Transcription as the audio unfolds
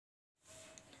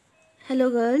Hello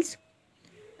girls,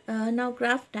 now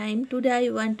craft time. Today I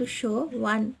want to show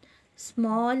one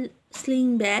small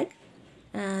sling bag.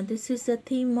 This is the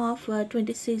theme of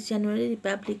 26 January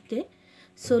Republic Day.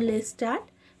 So let's start.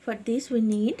 For this we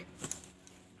need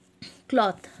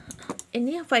cloth,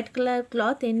 any white color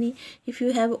cloth, any if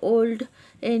you have old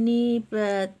any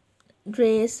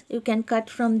dress you can cut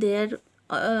from there,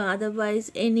 otherwise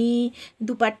any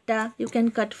dupatta you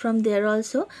can cut from there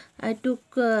also. I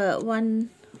took one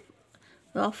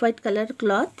of white color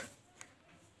cloth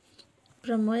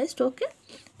from waist, okay,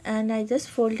 and I just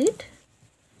fold it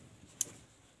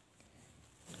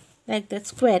like that,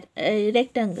 square, a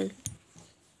rectangle,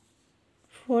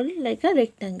 fold like a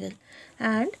rectangle,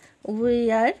 and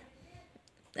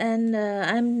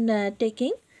I'm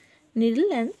taking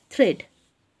needle and thread.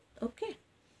 Okay,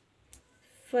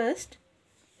 first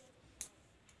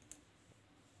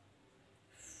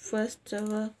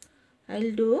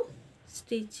I'll do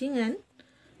stitching and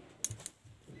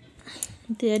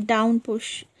the down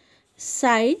push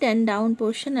side and down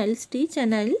portion I'll stitch,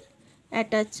 and I'll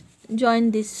attach,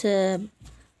 join this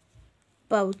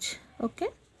pouch. Okay,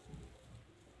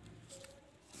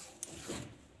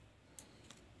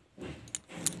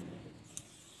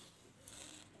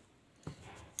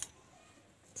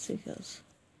 see goes.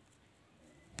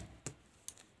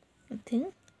 I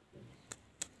think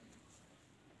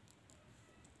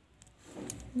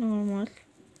normal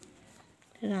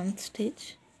run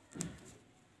stitch,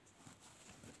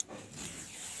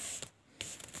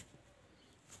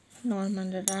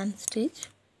 normal run stitch,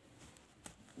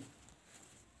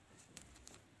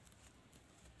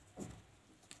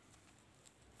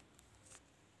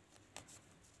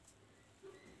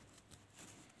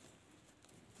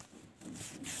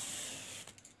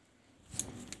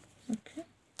 okay.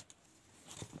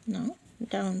 Now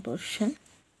down portion,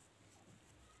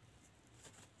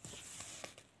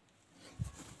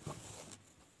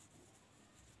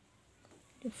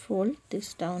 you fold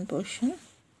this down portion,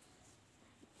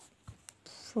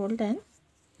 fold and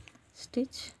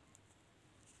stitch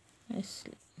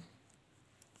nicely.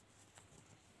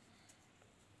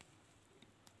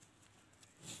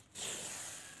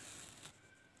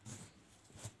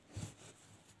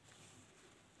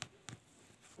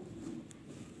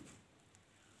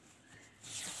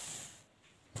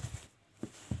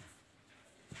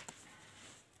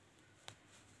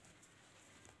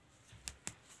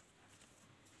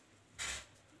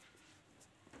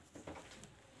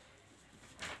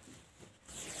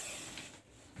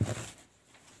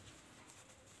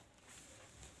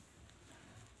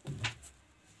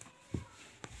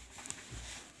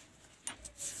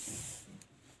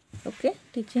 Okay,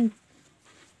 stitching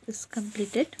is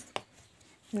completed.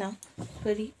 Now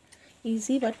very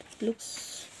easy but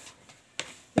looks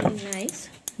very nice.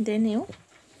 Then you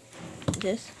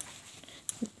just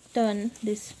turn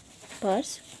this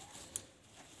purse,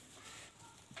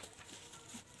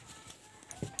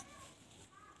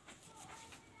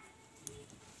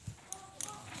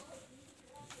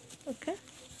 okay,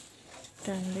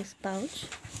 turn this pouch.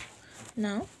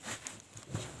 Now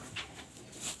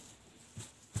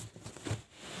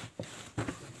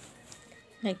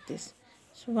like this,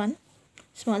 so one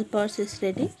small purse is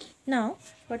ready. Now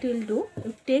what you will do,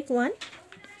 you take one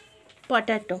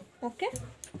potato, okay,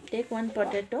 take one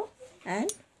potato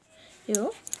and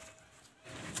you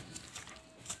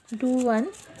do one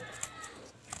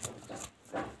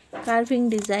carving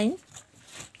design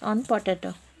on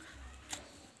potato,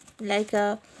 like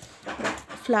a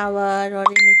flower or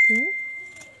anything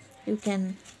you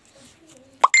can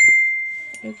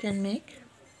make.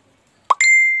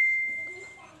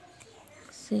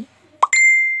 See,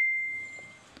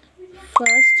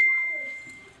 first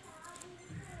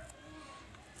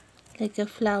like a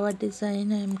flower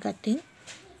design I am cutting.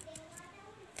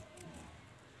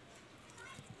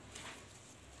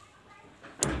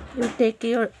 You take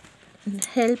your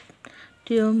help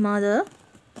to your mother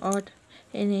or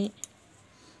any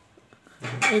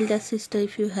elder sister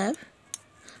if you have,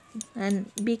 and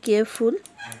be careful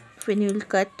when you will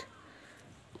cut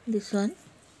this one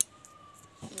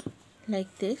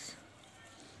like this.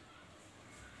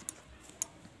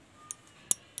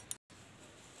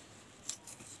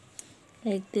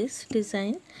 Like this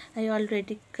design I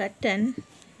already cut and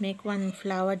make one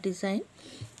flower design.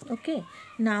 Okay,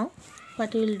 now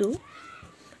what you will do,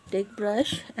 take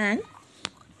brush and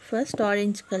first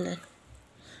orange color,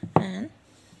 and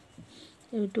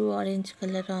you do orange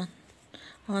color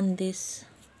on this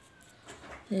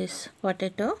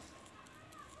potato.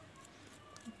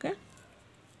 Okay,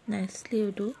 nicely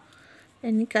you do.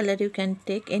 Any color you can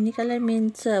take, any color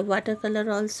means watercolor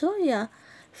also, yeah,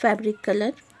 fabric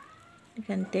color you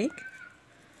can take.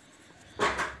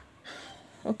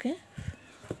 Okay,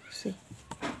 see,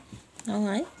 now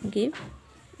I give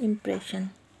impression.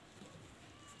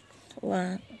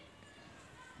 One,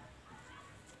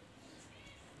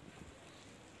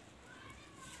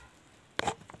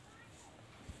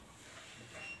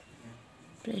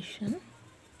 impression.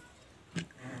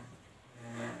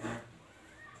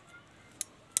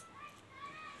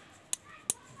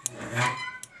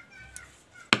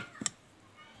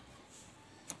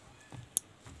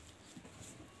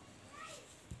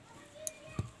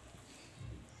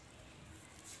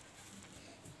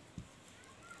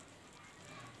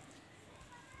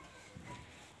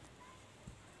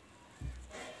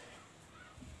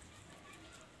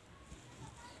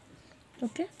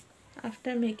 Okay,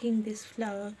 after making this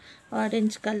flower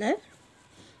orange color,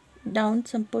 down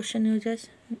some portion you just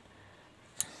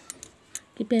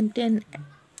keep empty and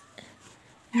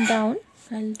down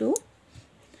I'll do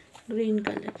green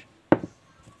color.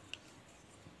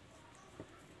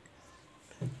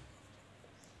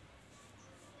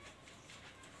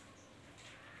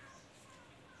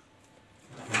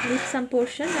 Leave some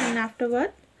portion and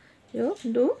afterward you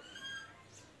do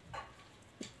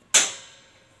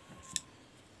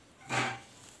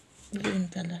green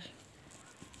color.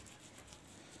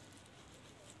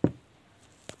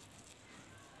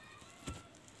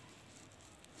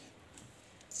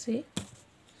 See,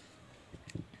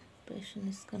 impression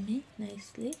is coming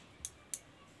nicely.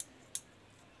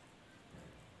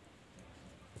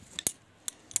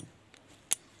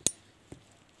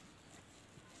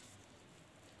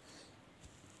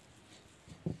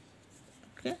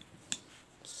 Okay,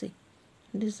 see,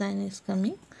 design is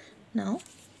coming. Now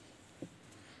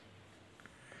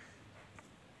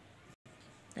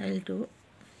I'll do